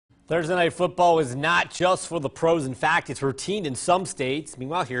Thursday night football is not just for the pros. In fact, it's routine in some states.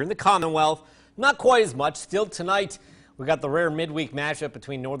 Meanwhile, here in the Commonwealth, not quite as much. Still tonight, we got the rare midweek matchup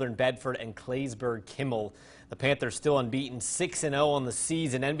between Northern Bedford and Claysburg-Kimmel. The Panthers still unbeaten, 6-0 on the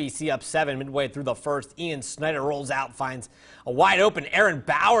season. NBC up 7 midway through the first. Ian Snyder rolls out, finds a wide open Aaron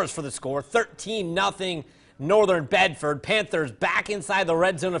Bowers for the score. 13-0 Northern Bedford. Panthers back inside the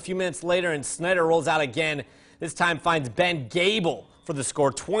red zone a few minutes later, and Snyder rolls out again. This time finds Ben Gable for the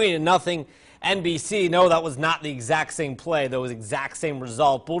score, 20-0 NBC. No, that was not the exact same play. That was exact same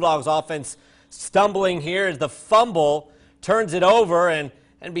result. Bulldogs offense stumbling here as the fumble turns it over, and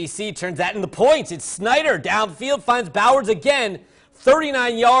NBC turns that into points. It's Snyder downfield, finds Bowers again.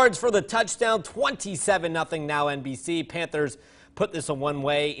 39 yards for the touchdown, 27-0 now NBC. Panthers put this one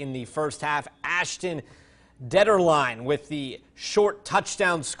way in the first half. Ashton Detterline with the short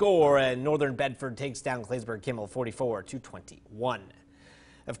touchdown score, and Northern Bedford takes down Claysburg-Kimmel 44-21.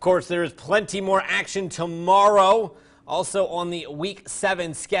 Of course, there is plenty more action tomorrow. Also on the Week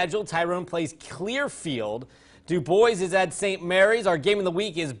 7 schedule, Tyrone plays Clearfield. Du Bois is at St. Mary's. Our game of the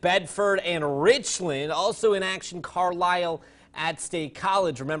week is Bedford and Richland. Also in action, Carlisle at State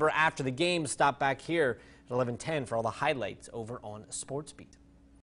College. Remember, after the game, stop back here at 11:10 for all the highlights over on SportsBeat.